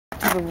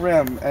the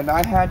rim, and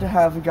I had to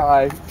have a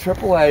guy,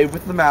 AAA,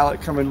 with the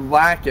mallet come and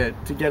whack it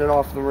to get it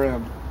off the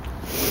rim.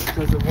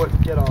 Because it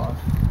wouldn't get off.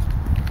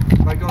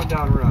 Am I going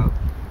down road?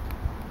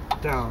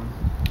 Down.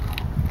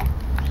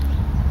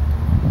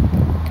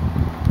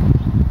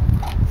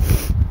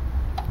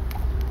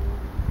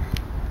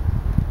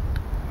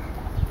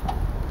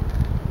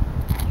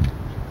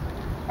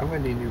 I'm gonna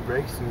need new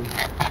brakes soon.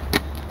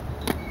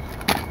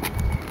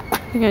 I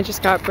think I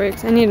just got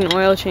brakes. I need an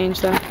oil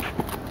change though.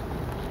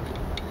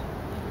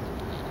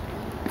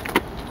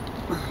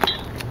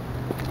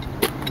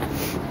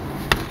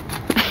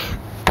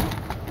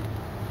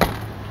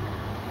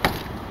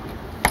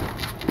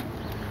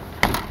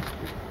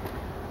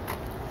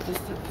 This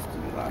did this to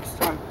me last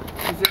time.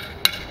 Because it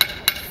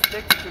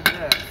sticks to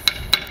this.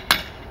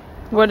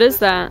 What is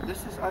that?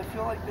 This is, I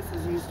feel like this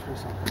is used for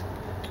something.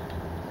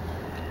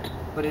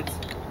 But it's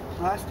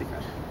plastic, I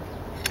think.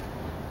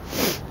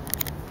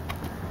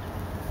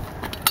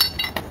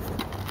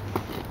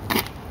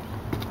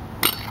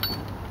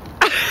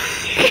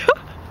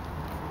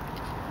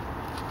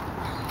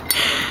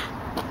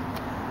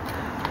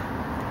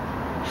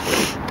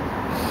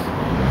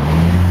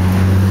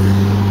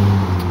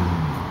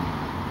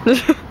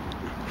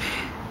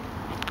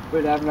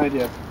 Wait, I have an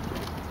idea.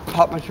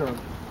 Pop my trunk.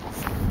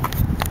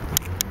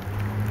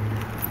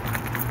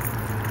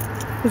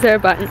 Is there a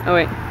button? Oh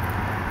wait. Look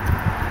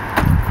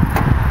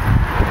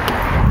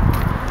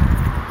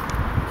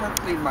how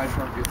clean my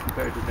trunk is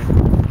compared to this.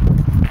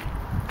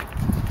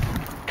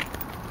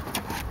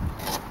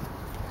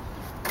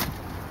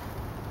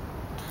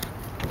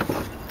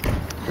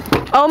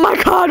 Oh my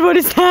god, what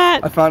is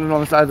that? I found it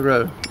on the side of the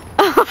road.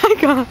 Oh my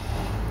god.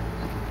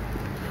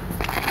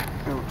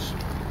 Ouch.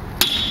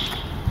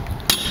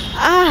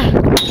 Ah.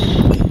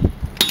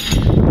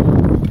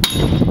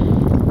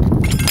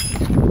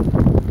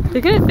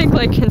 You're gonna think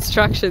like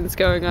construction's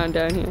going on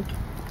down here.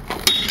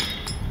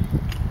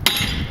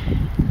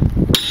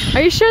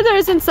 Are you sure there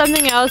isn't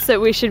something else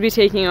that we should be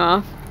taking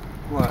off?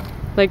 What?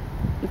 Like,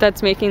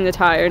 that's making the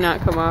tire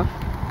not come off?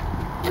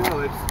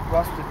 No, it's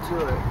rusted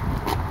to it.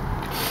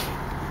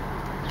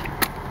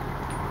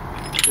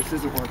 This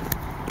isn't working.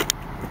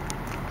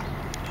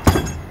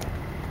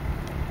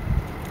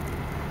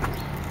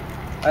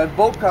 I have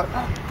bolt cut.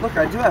 Look,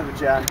 I do have a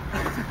jack.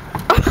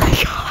 Oh my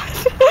god.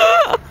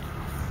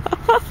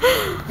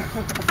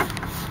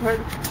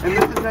 And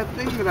this is that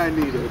thing that I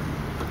needed.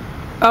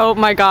 Oh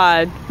my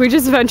god. We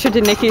just ventured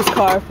to Nikki's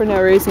car for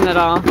no reason at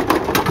all. In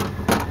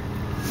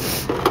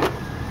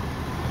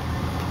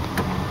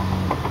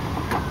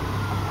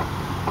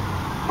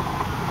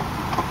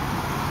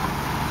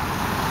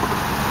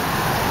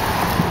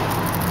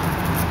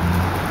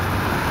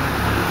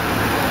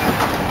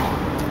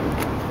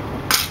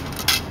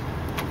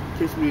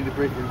case we need to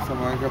break in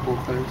somewhere, I got bolt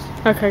cutters.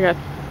 Okay, good.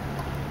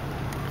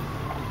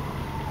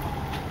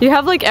 You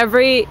have like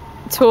every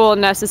tool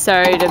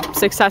necessary to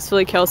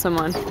successfully kill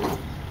someone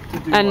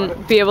and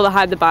what? be able to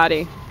hide the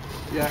body.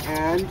 Yeah,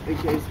 and in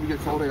case we get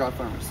cold, I got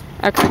thermos.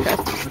 Okay, good.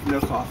 With no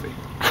coffee.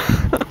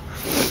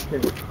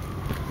 Okay.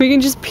 We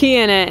can just pee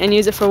in it and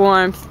use it for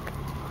warmth.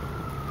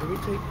 Let me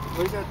take,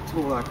 where's that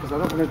tool at? Because I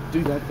don't want to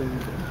do that thing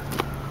again.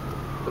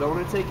 But I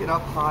want to take it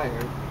up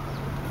higher.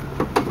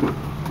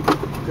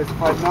 Because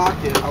if I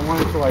knock it, I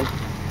want it to like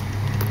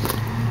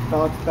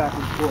bounce back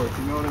and forth,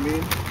 you know what I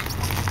mean?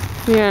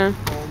 Yeah.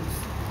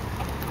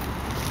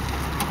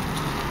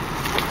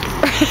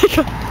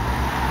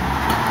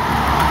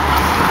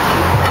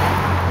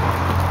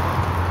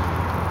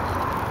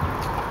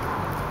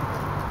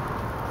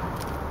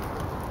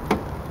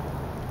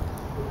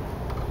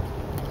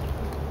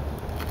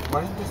 Why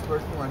isn't this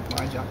working like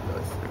my jack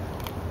does?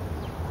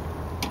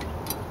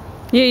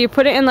 Yeah, you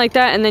put it in like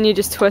that and then you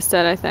just twist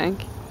it, I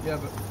think. Yeah,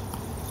 but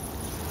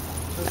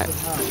twist it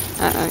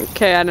how?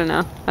 Okay, I don't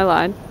know. I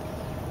lied.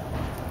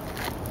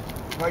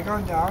 Am I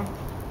going down?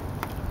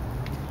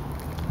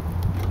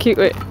 Cute.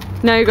 Wait.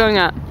 Now you're going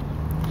up.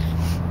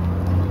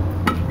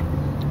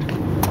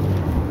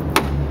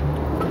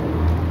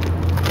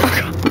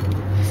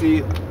 See,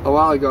 a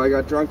while ago I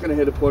got drunk and I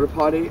hit a porta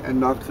potty and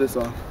knocked this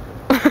off.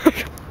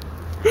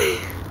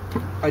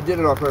 I did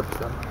it on purpose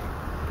though.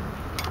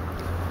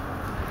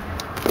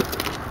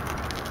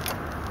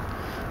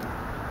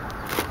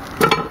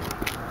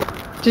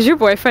 Does your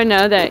boyfriend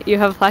know that you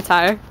have a flat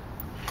tire?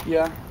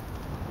 Yeah.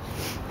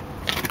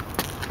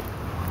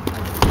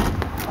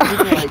 I need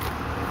to like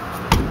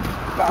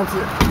bounce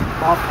it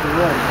off the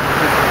rim.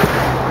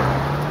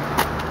 I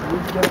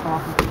need to get it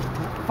off of the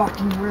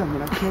fucking rim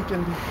and I can't get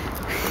it.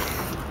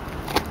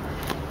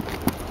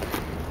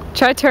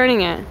 Try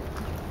turning it.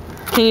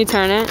 Can you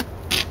turn it?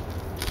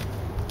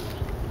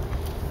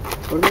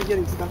 What am I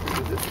getting stuck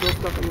in? Is it still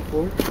stuck on the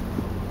floor?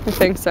 I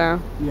think so.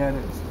 Yeah,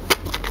 it is.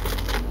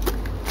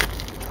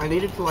 I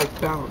need it to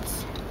like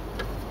bounce.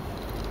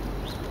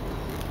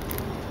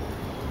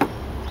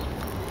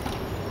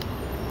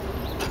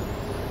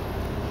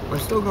 Am I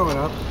still going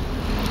up?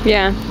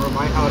 Yeah. Or am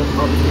I out of the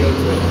go to?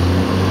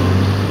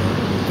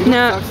 You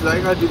know what sucks is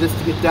I gotta do this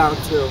to get down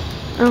too.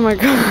 Oh my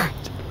god.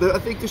 I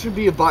think there should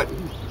be a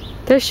button.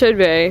 There should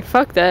be.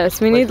 Fuck this.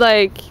 We need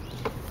like...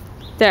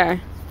 There.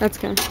 That's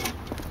good.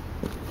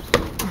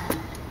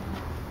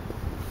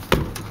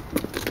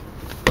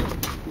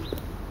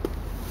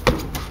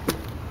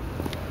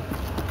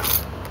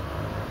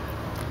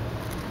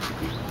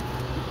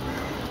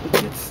 It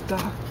gets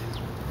stuck.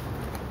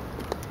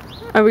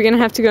 Are we gonna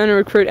have to go and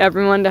recruit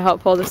everyone to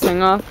help pull this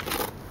thing off?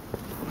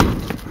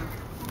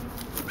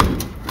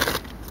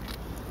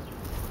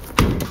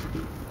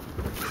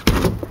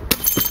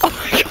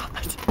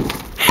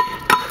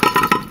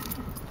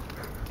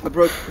 I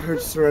broke her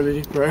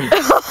serenity prayer.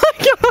 Oh my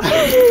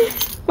god!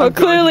 Well,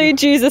 clearly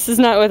Jesus is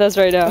not with us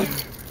right now.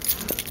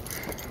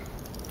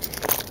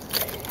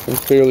 I'm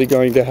clearly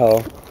going to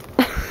hell.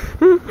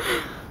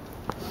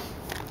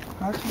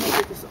 How can I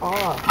get this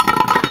off?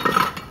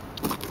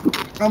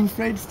 I'm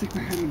afraid to stick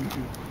my head in it.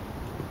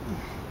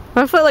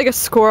 I felt like a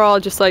squirrel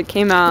just like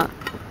came out.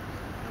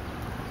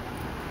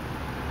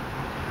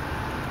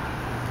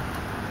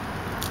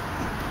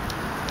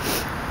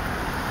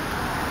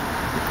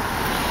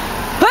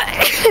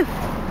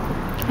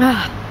 You know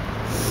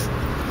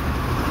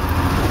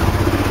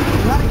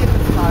how to get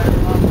this tire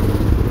off?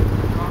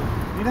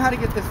 You know how to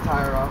get this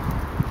tire off?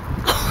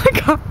 Oh my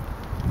god.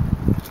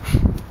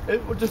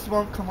 It just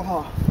won't come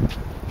off.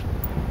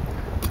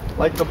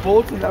 Like the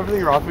bolts and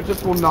everything are off, it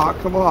just will not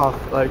come off.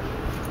 Like,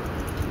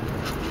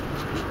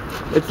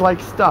 it's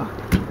like stuck.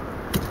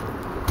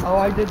 Oh,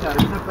 I did that,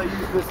 except I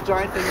used this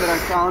giant thing that I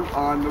found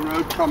on the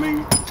road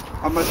coming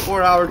on my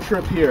 4-hour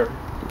trip here.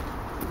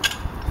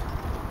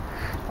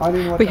 I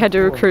didn't know what We that had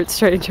to was, recruit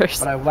strangers.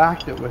 but I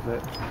whacked it with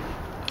it.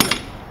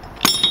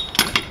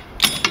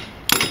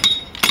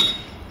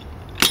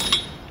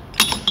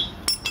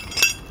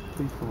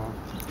 Please come on.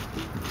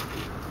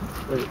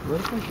 Wait, what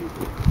if I do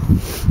this?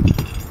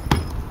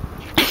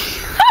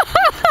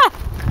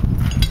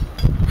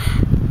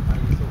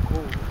 I'm so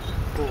cool.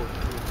 Cool.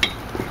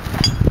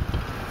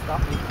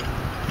 Stop me.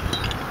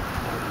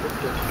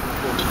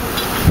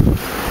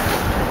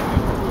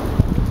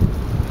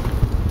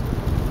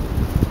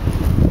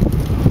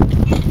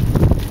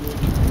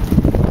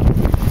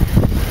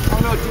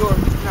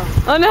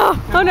 Oh no!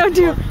 Oh no,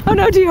 Dior! Oh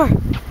no, Dior!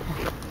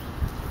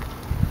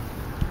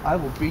 I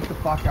will beat the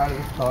fuck out of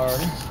this car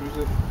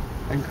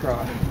and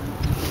cry.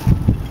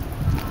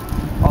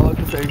 All at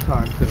the same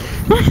time, too.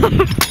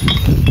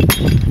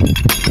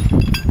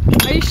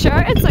 Are you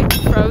sure it's like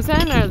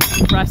frozen or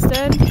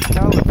rusted?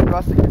 No, it's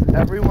rusty because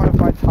every one of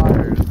my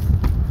tires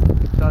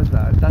does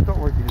that. That don't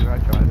work either. I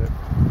tried it.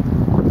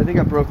 I think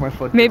I broke my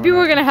foot. Maybe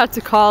we're gonna have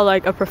to call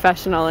like a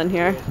professional in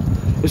here.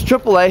 Is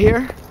AAA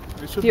here?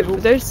 Yeah,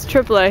 there's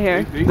AAA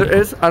here. There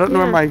is? I don't know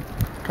where my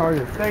car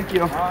is. Thank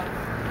you.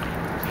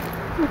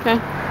 Okay.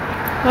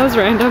 That was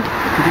random.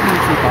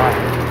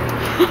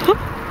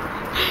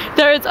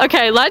 There's,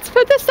 okay, let's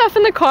put this stuff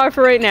in the car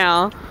for right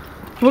now.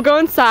 We'll go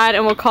inside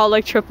and we'll call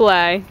like AAA.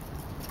 I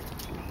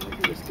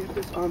can just get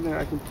this on there.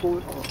 I can pull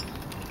it off.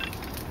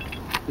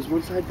 Is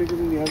one side bigger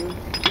than the other?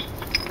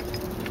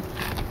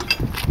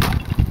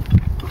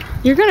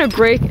 You're gonna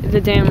break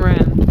the damn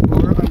rim.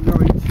 Or I'm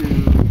going to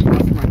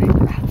bust my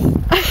kneecaps.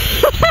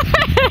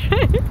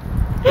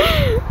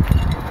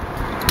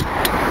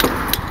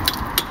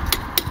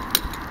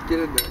 Get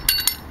in there.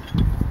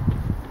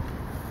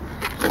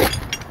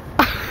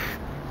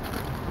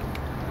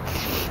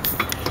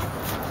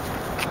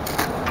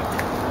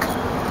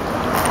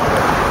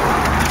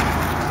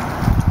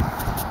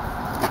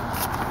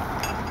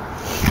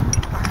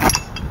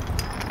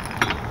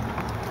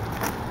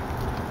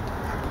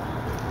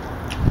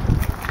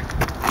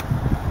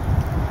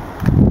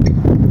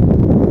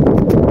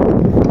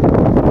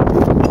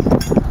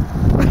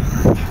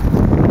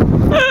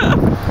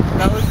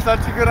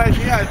 Such a good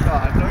idea, I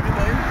thought. Don't you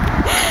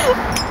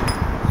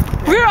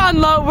think?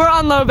 We're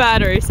on low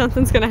battery.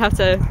 Something's gonna have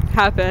to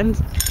happen.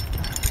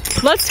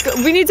 Let's go.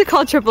 We need to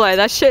call AAA.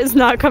 That shit is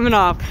not coming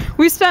off.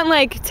 We spent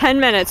like 10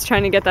 minutes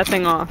trying to get that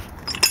thing off.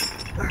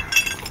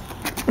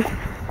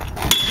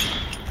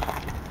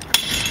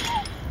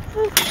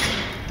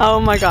 Oh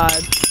my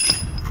god.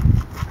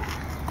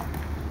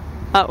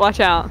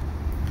 Watch out.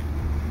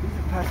 These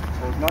are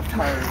pesticles, not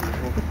tires.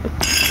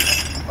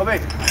 Oh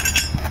wait.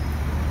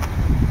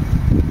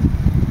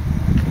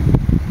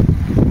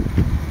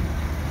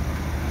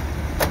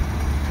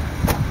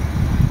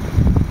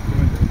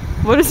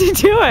 What is he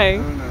doing?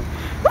 I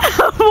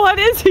don't know. What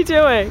is he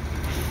doing?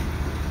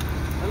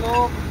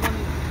 Hello.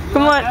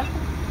 Come on.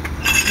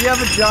 Do you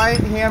have a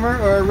giant hammer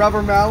or a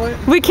rubber mallet?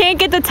 We can't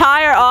get the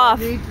tire off.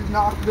 I need to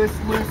knock this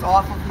loose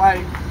off of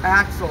my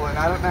axle and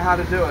I don't know how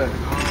to do it.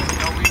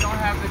 No, we don't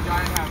have the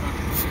giant hammer.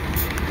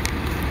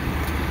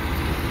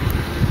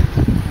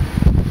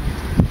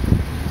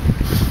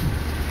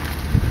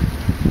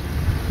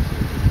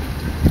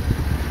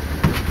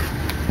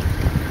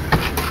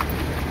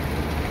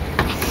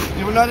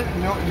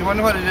 You want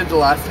to know what I did the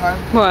last time?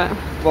 What?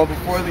 Well,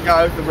 before the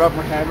guy with the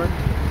rubber hammer,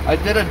 I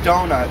did a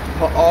donut,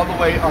 put all the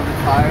weight on the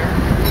tire.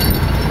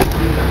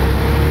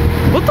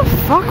 What the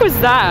fuck was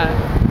that?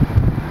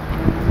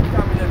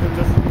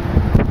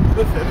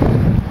 Listen.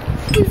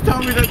 Please tell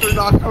me that they're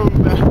not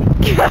coming back.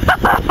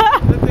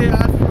 That they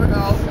asked for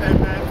help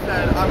and then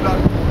said, I'm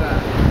not coming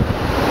back.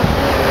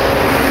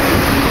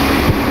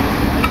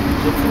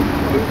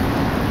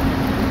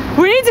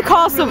 We need to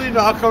call They're really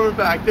not coming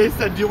back. They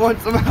said, do you want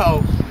some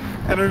help?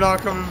 And they're not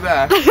coming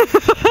back.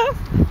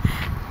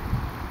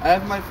 I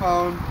have my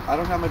phone. I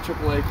don't have my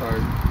AAA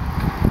card.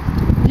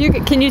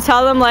 Can you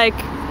tell them like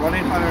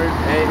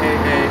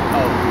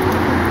 1-800-AAA-HELP.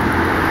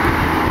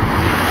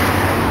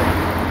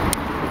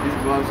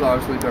 These gloves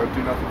obviously don't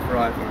do nothing for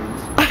iPhones.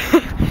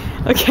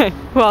 Okay,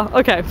 well,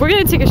 okay. We're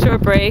gonna take a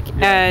short break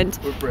and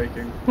we're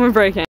breaking. we're breaking.